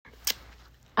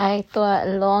I thought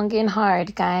long and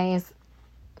hard, guys,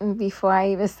 before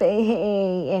I even say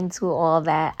hey and do all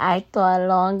that. I thought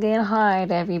long and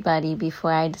hard, everybody,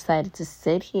 before I decided to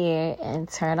sit here and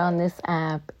turn on this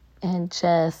app and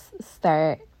just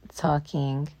start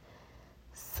talking.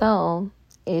 So,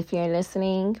 if you're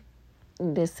listening,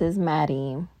 this is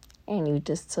Maddie, and you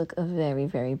just took a very,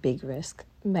 very big risk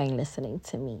by listening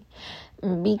to me,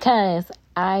 because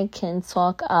I can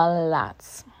talk a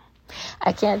lot.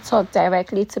 I can't talk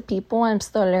directly to people. I'm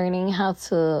still learning how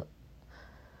to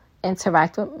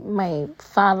interact with my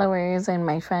followers and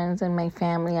my friends and my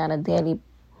family on a daily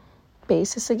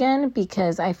basis again,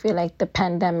 because I feel like the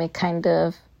pandemic kind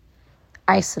of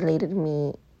isolated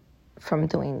me from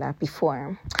doing that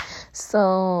before.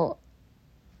 So,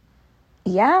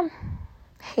 yeah.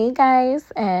 Hey,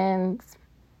 guys. And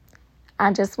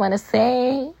I just want to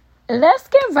say, let's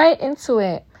get right into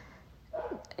it.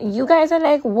 You guys are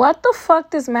like, what the fuck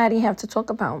does Maddie have to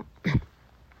talk about?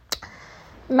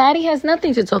 Maddie has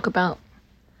nothing to talk about.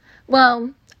 Well,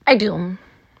 I do.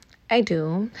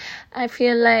 I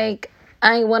feel like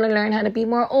I want to learn how to be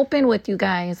more open with you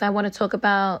guys. I want to talk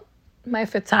about my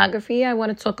photography. I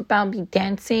want to talk about me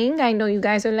dancing. I know you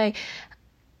guys are like,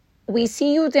 we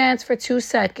see you dance for 2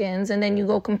 seconds and then you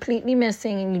go completely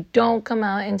missing and you don't come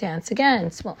out and dance again.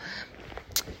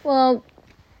 Well,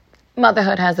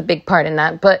 motherhood has a big part in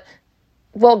that, but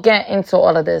we'll get into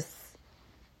all of this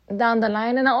down the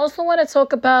line. And I also want to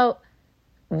talk about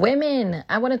women.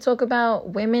 I want to talk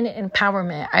about women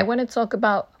empowerment. I want to talk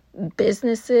about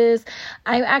businesses.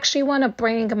 I actually want to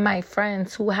bring my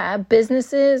friends who have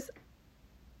businesses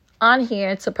on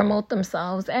here to promote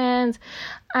themselves. And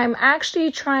I'm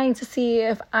actually trying to see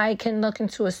if I can look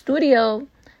into a studio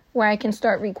where I can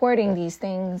start recording these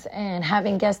things and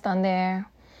having guests on there,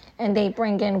 and they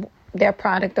bring in their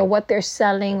product or what they're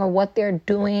selling or what they're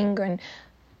doing. And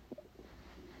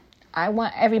I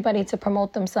want everybody to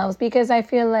promote themselves, because I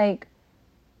feel like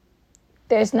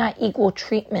there's not equal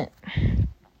treatment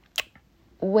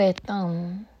with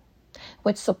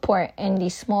support in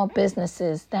these small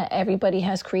businesses that everybody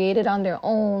has created on their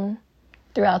own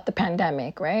throughout the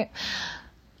pandemic, right?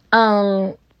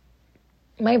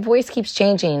 My voice keeps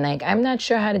changing. Like, I'm not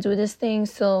sure how to do this thing,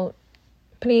 so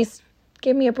please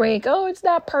give me a break. Oh, it's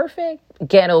not perfect.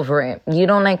 Get over it. You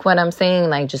don't like what I'm saying?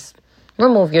 Like, just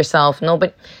remove yourself. No,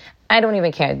 but I don't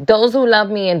even care. Those who love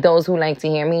me and those who like to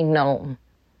hear me know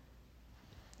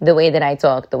the way that I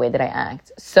talk, the way that I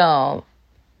act. So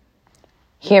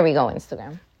here we go,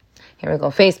 Instagram. Here we go,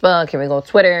 Facebook. Here we go,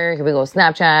 Twitter. Here we go,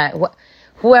 Snapchat.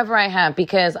 Whoever I have,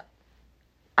 because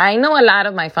I know a lot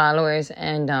of my followers,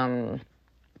 and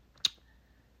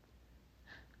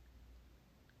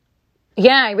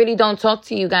yeah, I really don't talk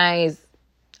to you guys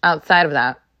outside of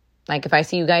that. Like, if I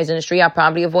see you guys in the street, I'll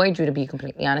probably avoid you, to be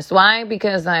completely honest. Why?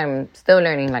 Because I'm still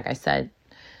learning, like I said.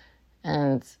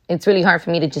 And it's really hard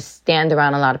for me to just stand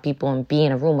around a lot of people and be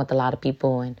in a room with a lot of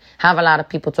people and have a lot of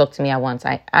people talk to me at once.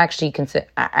 I actually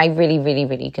I really, really,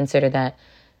 really consider that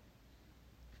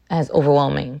as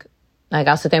overwhelming. Like,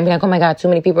 I'll sit there and be like, oh my God, too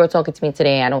many people are talking to me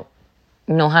today. I don't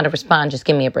know how to respond. Just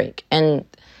give me a break. And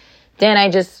then I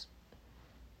just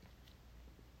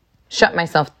shut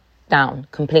myself down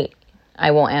completely.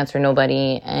 I won't answer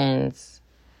nobody, and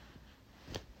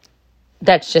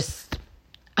that's just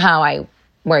how I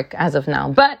work as of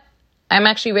now. But I'm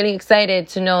actually really excited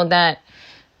to know that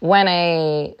when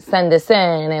I send this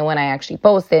in and when I actually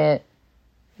post it,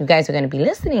 you guys are going to be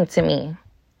listening to me.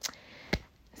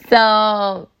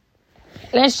 So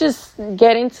let's just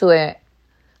get into it.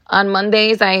 On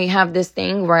Mondays, I have this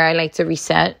thing where I like to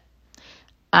reset.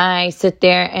 I sit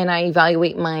there and I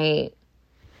evaluate my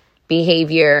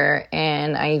behavior,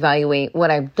 and I evaluate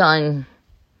what I've done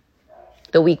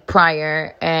the week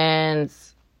prior, and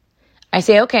I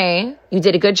say, okay, you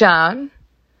did a good job.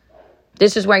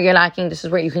 This is where you're lacking. This is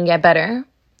where you can get better.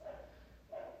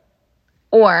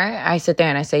 Or I sit there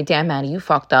and I say, damn, Maddie, you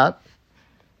fucked up.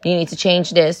 You need to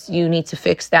change this. You need to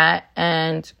fix that.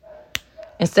 And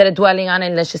instead of dwelling on it,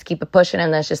 let's just keep it pushing and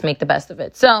let's just make the best of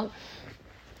it. So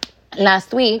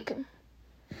last week,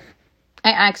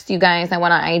 I asked you guys, I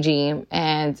went on IG,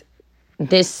 and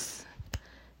this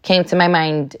came to my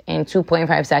mind in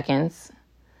 2.5 seconds.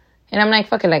 And I'm like,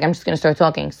 fuck it, like, I'm just going to start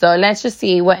talking. So let's just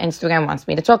see what Instagram wants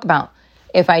me to talk about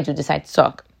if I do decide to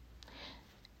talk.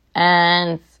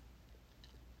 And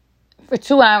for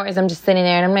 2 hours, I'm just sitting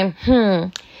there and I'm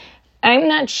like, I'm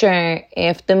not sure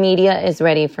if the media is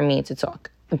ready for me to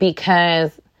talk,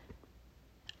 because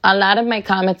a lot of my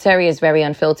commentary is very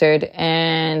unfiltered,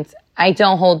 and I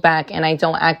don't hold back and I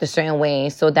don't act a certain way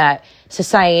so that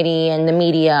society and the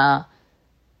media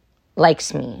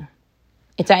likes me.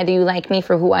 It's either you like me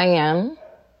for who I am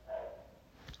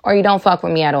or you don't fuck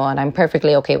with me at all. And I'm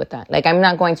perfectly okay with that. Like, I'm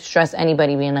not going to stress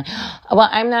anybody being like, well,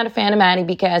 I'm not a fan of Maddie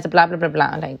because blah, blah, blah,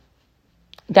 blah. Like,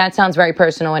 that sounds very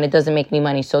personal and it doesn't make me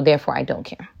money. So therefore, I don't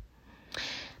care.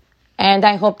 And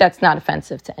I hope that's not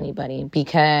offensive to anybody,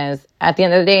 because at the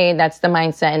end of the day, that's the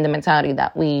mindset and the mentality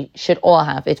that we should all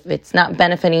have. If it's not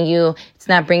benefiting you, it's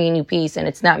not bringing you peace, and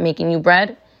it's not making you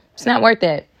bread, it's not worth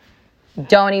it.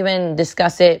 Don't even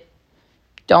discuss it.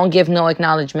 Don't give no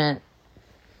acknowledgement.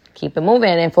 Keep it moving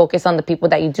and focus on the people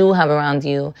that you do have around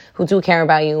you, who do care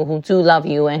about you, who do love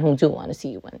you, and who do want to see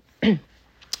you win.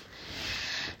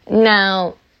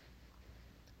 Now,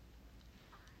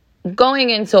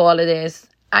 going into all of this,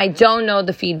 I don't know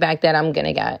the feedback that I'm going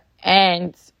to get.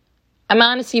 And I'm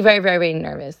honestly very, very, very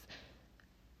nervous.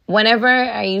 Whenever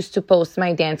I used to post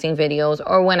my dancing videos,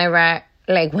 or whenever,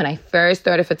 when I first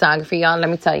started photography, y'all, let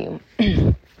me tell you,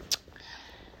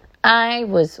 I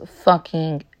was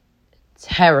fucking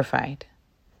terrified.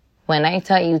 When I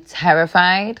tell you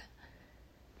terrified,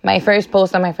 my first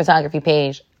post on my photography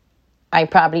page, I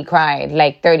probably cried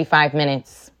 35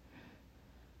 minutes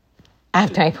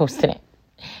after I posted it.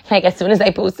 As soon as I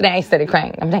posted it, I started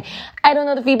crying. I'm like, I don't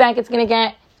know the feedback it's going to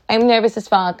get. I'm nervous as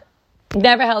fuck.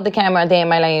 Never held the camera a day in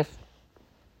my life.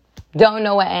 Don't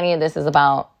know what any of this is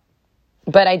about.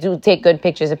 But I do take good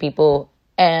pictures of people.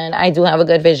 And I do have a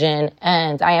good vision.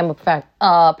 And I am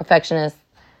a perfectionist.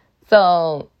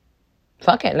 So,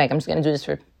 fuck it. I'm just going to do this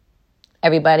for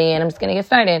everybody. And I'm just going to get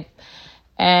started.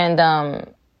 And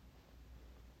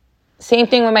same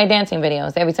thing with my dancing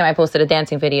videos. Every time I posted a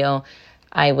dancing video,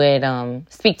 I would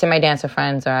speak to my dancer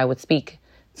friends, or I would speak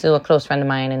to a close friend of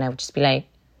mine, and I would just be like,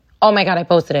 oh my God, I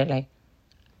posted it.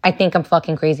 I think I'm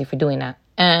fucking crazy for doing that.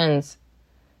 And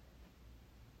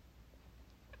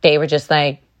they were just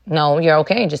like, no, you're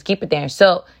okay. Just keep it there.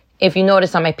 So if you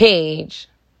notice on my page,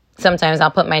 sometimes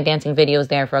I'll put my dancing videos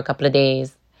there for a couple of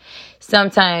days.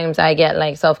 Sometimes I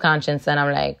get self-conscious and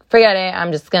I'm like, forget it.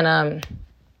 I'm going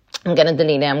to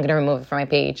delete it. I'm going to remove it from my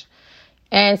page.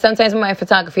 And sometimes with my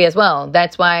photography as well.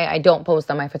 That's why I don't post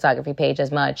on my photography page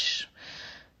as much,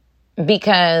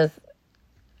 because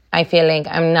I feel like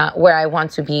I'm not where I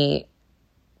want to be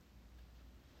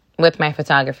with my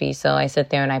photography. So I sit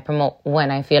there and I promote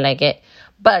when I feel like it.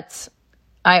 But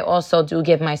I also do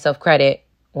give myself credit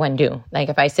when due.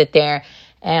 If I sit there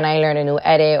and I learn a new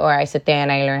edit, or I sit there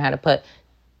and I learn how to put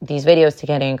these videos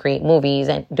together and create movies,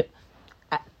 and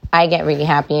I get really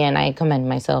happy and I commend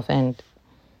myself. And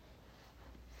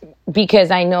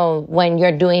because I know when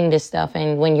you're doing this stuff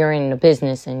and when you're in the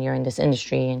business and you're in this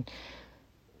industry, and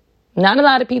not a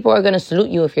lot of people are going to salute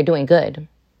you if you're doing good.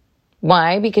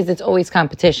 Why? Because it's always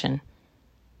competition.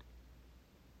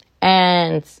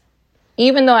 And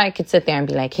even though I could sit there and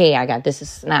be like, hey, I got this,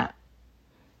 is not,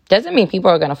 doesn't mean people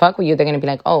are going to fuck with you. They're going to be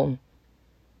like, oh,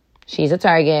 she's a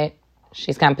target.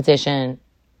 She's competition.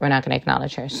 We're not going to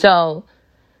acknowledge her. So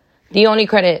the only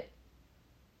credit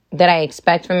that I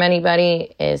expect from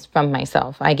anybody is from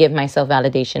myself. I give myself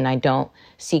validation. I don't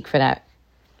seek for that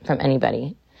from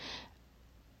anybody.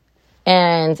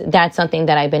 And that's something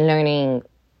that I've been learning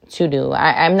to do.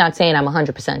 I'm not saying I'm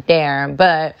 100% there,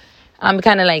 but I'm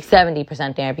kind of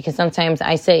 70% there, because sometimes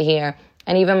I sit here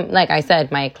and even, like I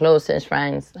said, my closest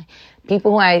friends,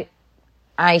 people who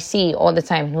I see all the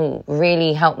time who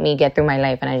really help me get through my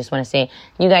life. And I just want to say,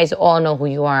 you guys all know who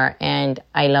you are, and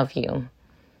I love you.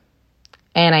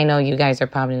 And I know you guys are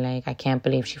probably like, I can't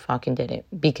believe she fucking did it,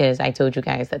 because I told you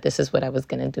guys that this is what I was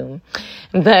going to do.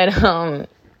 But,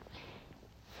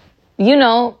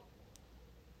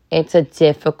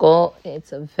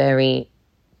 it's a very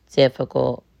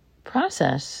difficult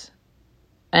process.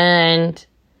 And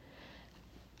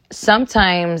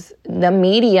sometimes the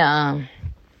media,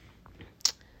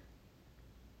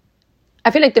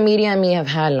 I feel like the media and me have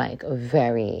had a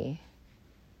very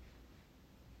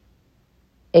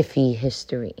iffy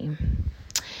history.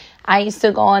 I used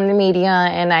to go on the media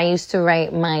and I used to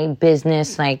write my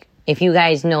business, if you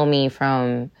guys know me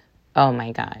from, oh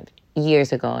my God,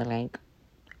 years ago,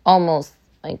 almost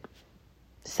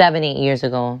 7-8 years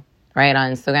ago, right,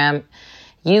 on Instagram,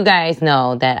 you guys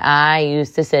know that I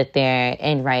used to sit there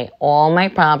and write all my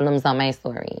problems on my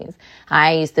stories.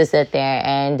 I used to sit there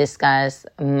and discuss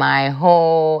my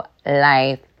whole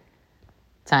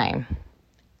lifetime.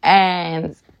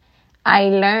 And I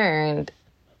learned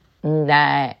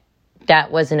that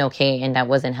that wasn't okay and that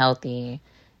wasn't healthy.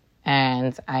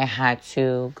 And I had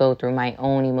to go through my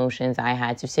own emotions. I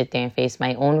had to sit there and face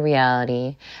my own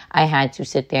reality. I had to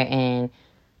sit there and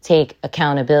take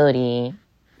accountability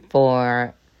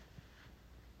for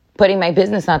putting my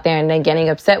business out there and then getting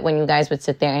upset when you guys would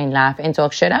sit there and laugh and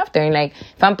talk shit after. And like,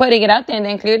 if I'm putting it out there,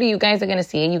 then clearly you guys are going to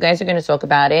see it. You guys are going to talk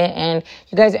about it and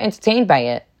you guys are entertained by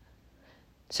it.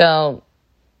 So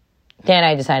then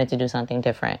I decided to do something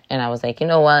different. And I was like, you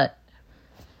know what?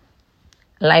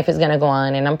 Life is going to go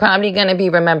on and I'm probably going to be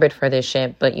remembered for this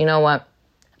shit. But you know what?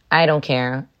 I don't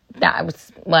care. That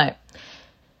was,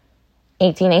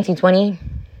 18, 19, 20?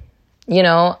 You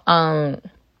know?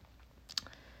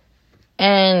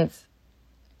 And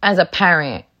as a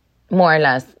parent, more or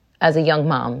less, as a young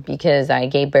mom, because I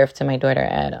gave birth to my daughter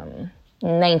at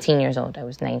 19 years old. I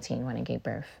was 19 when I gave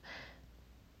birth.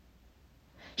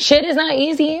 Shit is not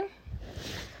easy.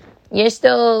 You're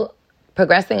still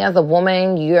progressing as a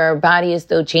woman. Your body is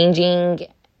still changing.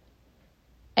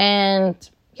 And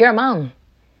you're a mom.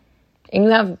 And you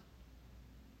have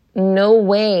no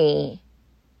way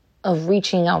of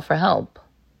reaching out for help.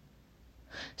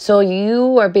 So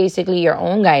you are basically your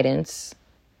own guidance.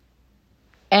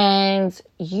 And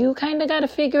you kind of got to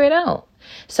figure it out.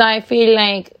 So I feel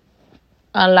like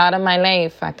a lot of my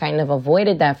life, I kind of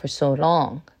avoided that for so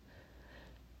long.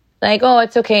 Like, oh,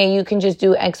 it's okay. You can just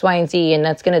do X, Y, and Z. And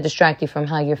that's going to distract you from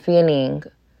how you're feeling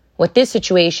with this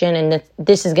situation. And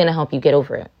this is going to help you get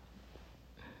over it.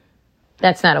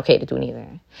 That's not okay to do neither.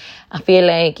 I feel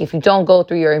like if you don't go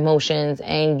through your emotions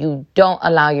and you don't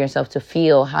allow yourself to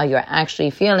feel how you're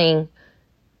actually feeling,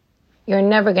 you're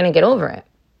never going to get over it.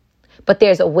 But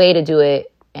there's a way to do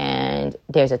it and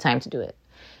there's a time to do it.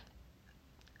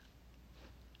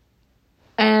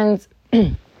 And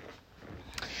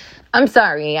I'm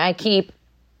sorry, I keep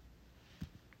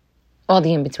all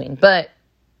the in-between, but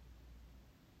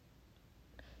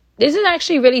this is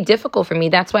actually really difficult for me.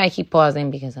 That's why I keep pausing,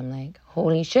 because I'm like,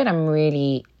 holy shit, I'm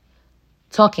really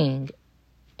talking.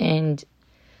 And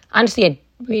honestly, I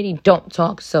really don't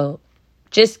talk. So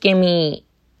just give me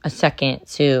a second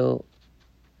to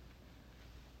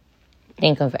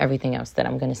think of everything else that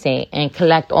I'm going to say and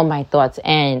collect all my thoughts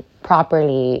and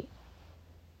properly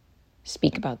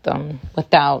speak about them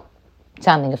without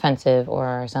sounding offensive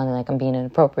or sounding like I'm being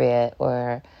inappropriate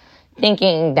or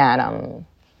thinking that I'm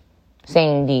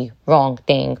saying the wrong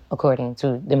thing according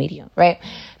to the media, right?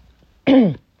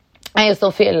 I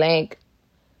also feel like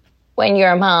when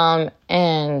you're a mom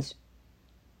and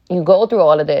you go through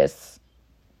all of this,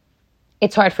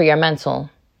 it's hard for your mental,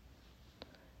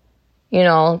 you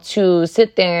know, to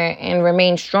sit there and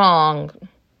remain strong.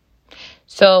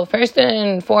 So first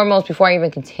and foremost, before I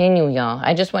even continue, y'all,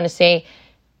 I just want to say,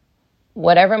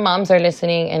 whatever moms are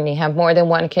listening and they have more than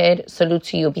one kid, salute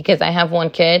to you, because I have one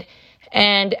kid.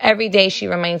 And every day she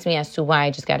reminds me as to why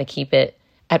I just got to keep it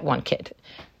at one kid.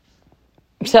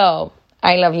 So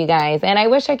I love you guys. And I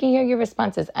wish I could hear your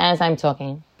responses as I'm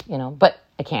talking, you know, but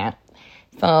I can't.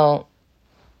 So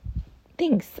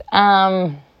thanks.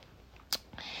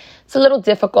 It's a little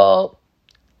difficult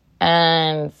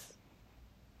and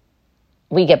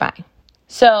we get by.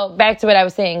 So back to what I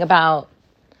was saying about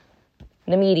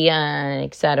the media and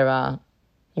etc.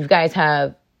 You guys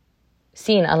have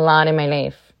seen a lot in my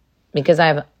life, because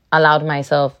I've allowed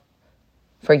myself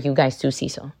for you guys to see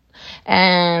so.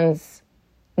 And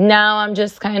now I'm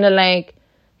just kind of like,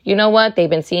 you know what? They've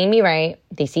been seeing me, right?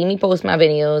 They see me post my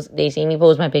videos. They see me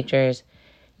post my pictures.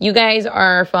 You guys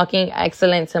are fucking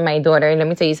excellent to my daughter. Let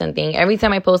me tell you something. Every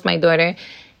time I post my daughter,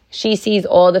 she sees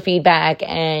all the feedback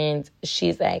and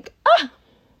she's like,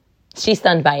 she's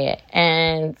stunned by it.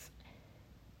 And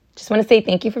just want to say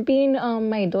thank you for being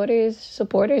my daughter's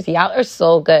supporters. Y'all are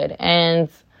so good. And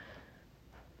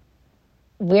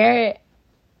we're,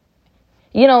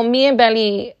 you know, me and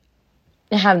Belly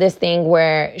have this thing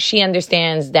where she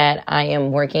understands that I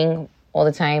am working all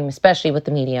the time, especially with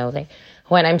the media. Like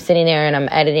when I'm sitting there and I'm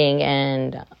editing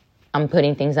and I'm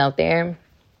putting things out there,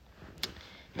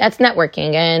 that's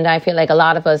networking. And I feel like a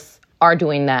lot of us are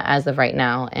doing that as of right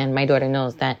now. And my daughter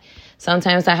knows that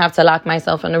sometimes I have to lock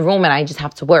myself in a room and I just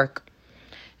have to work.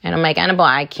 And I'm like, Annabelle,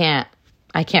 I can't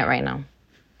right now.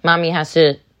 Mommy has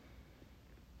to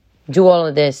do all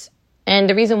of this. And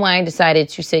the reason why I decided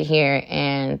to sit here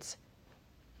and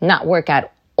not work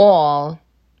at all,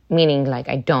 meaning like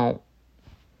I don't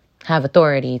have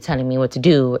authority telling me what to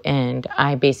do, and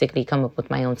I basically come up with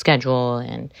my own schedule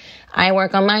and I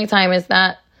work on my time, is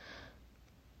that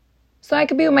so I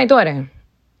could be with my daughter.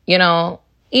 You know,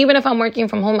 even if I'm working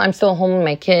from home, I'm still home with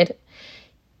my kid.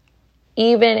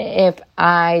 Even if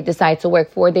I decide to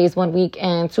work 4 days one week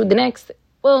and 2 the next,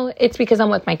 well, it's because I'm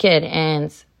with my kid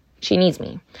and she needs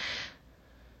me.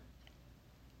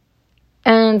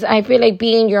 And I feel like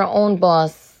being your own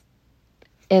boss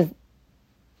is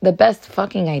the best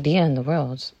fucking idea in the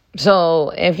world.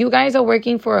 So if you guys are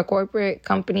working for a corporate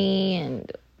company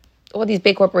and all these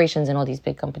big corporations and all these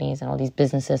big companies and all these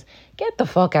businesses, get the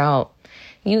fuck out.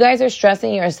 You guys are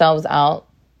stressing yourselves out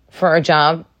for a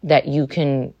job that you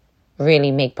can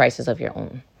really make prices of your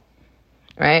own,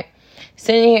 right?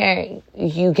 Sitting here,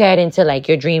 you get into like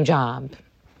your dream job.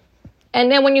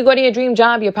 And then when you go to your dream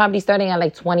job, you're probably starting at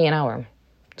like 20 an hour,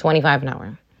 25 an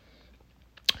hour.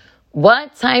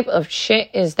 What type of shit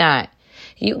is that?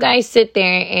 You guys sit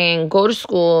there and go to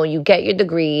school, you get your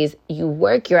degrees, you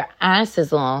work your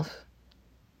asses off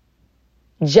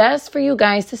just for you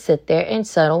guys to sit there and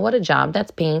settle with a job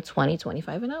that's paying 20,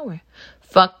 25 an hour.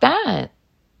 Fuck that.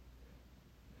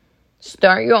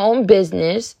 Start your own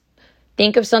business.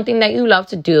 Think of something that you love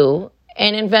to do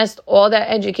and invest all that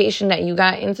education that you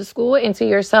got into school into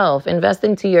yourself. Invest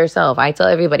into yourself. I tell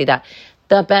everybody that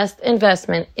the best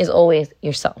investment is always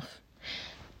yourself.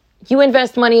 You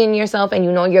invest money in yourself and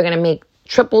you know you're going to make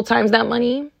triple times that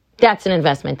money. That's an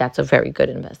investment. That's a very good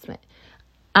investment.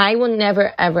 I will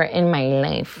never, ever in my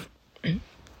life,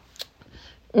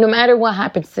 no matter what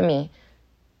happens to me,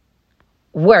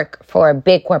 work for a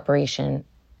big corporation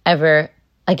ever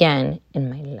again in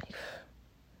my life.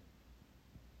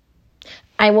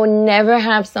 I will never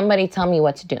have somebody tell me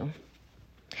what to do.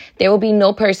 There will be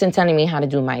no person telling me how to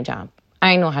do my job.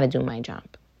 I know how to do my job.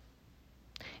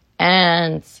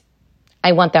 And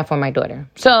I want that for my daughter.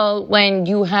 So when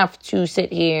you have to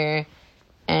sit here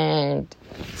and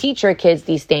teach your kids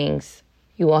these things,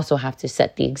 you also have to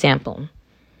set the example.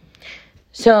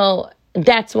 So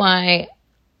that's why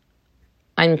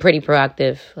I'm pretty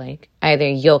proactive. Like, either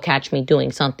you'll catch me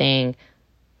doing something,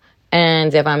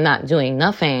 and if I'm not doing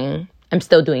nothing, I'm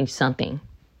still doing something,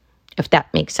 if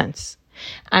that makes sense.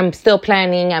 I'm still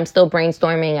planning, I'm still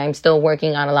brainstorming, I'm still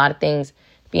working on a lot of things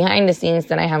behind the scenes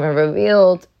that I haven't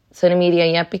revealed to the media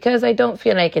yet because I don't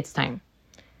feel like it's time.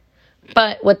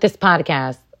 But with this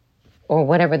podcast, or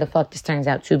whatever the fuck this turns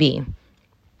out to be,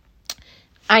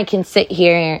 I can sit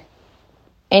here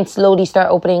and slowly start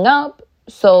opening up.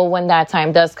 So when that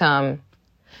time does come,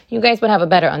 you guys would have a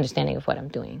better understanding of what I'm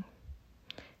doing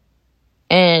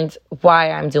and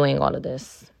why I'm doing all of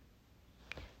this.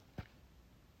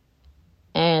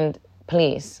 And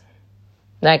please,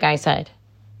 like I said,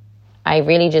 I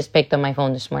really just picked up my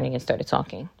phone this morning and started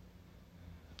talking.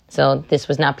 So this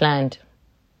was not planned.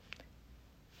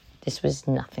 This was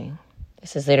nothing.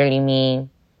 This is literally me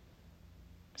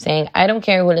saying, I don't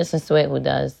care who listens to it, who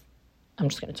does. I'm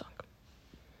just going to talk.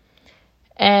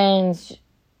 And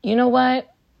you know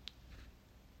what?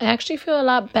 I actually feel a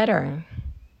lot better.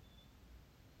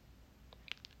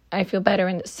 I feel better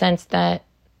in the sense that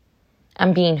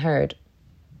I'm being heard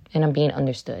and I'm being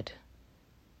understood.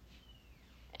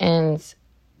 And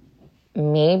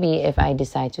maybe if I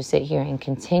decide to sit here and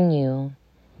continue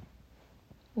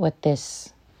with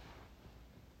this,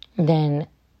 then,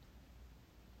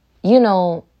 you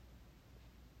know,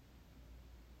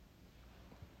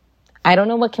 I don't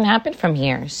know what can happen from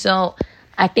here. So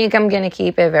I think I'm going to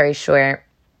keep it very short.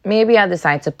 Maybe I'll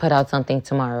decide to put out something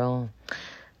tomorrow.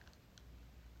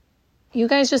 You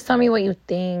guys just tell me what you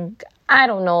think. I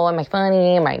don't know. Am I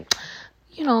funny? Am I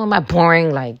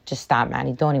boring? Like, just stop,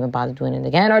 Maddie. Don't even bother doing it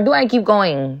again. Or do I keep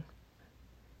going?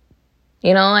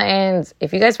 You know, and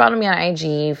if you guys follow me on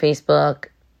IG, Facebook,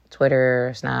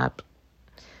 Twitter, Snap,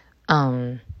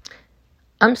 I'm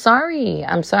sorry.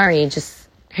 Just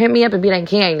hit me up and be like,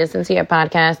 hey, I listened to your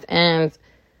podcast and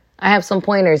I have some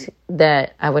pointers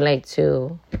that I would like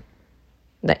to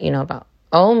let you know about.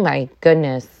 Oh my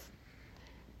goodness.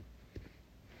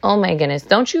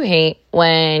 Don't you hate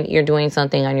when you're doing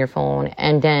something on your phone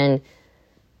and then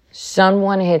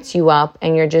someone hits you up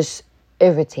and you're just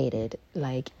irritated?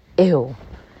 Like, ew.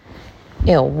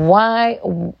 Why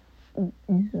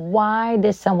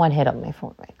did someone hit up my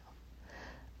phone right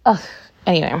now? Ugh.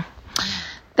 Anyway,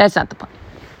 that's not the point.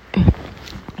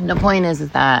 The point is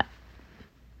that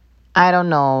I don't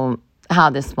know how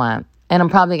this went. And I'm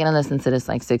probably going to listen to this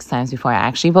like 6 times before I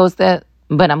actually post it.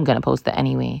 But I'm going to post it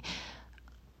anyway.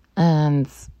 And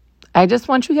I just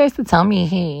want you guys to tell me,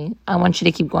 hey, I want you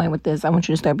to keep going with this. I want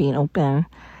you to start being open.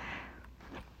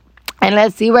 And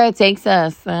let's see where it takes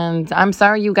us. And I'm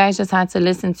sorry you guys just had to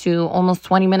listen to almost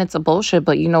 20 minutes of bullshit.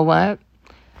 But you know what?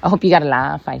 I hope you got a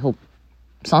laugh. I hope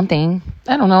something.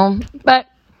 I don't know. But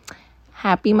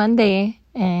happy Monday.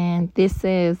 And this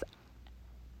is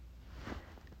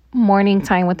Morning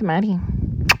Time with Maddie.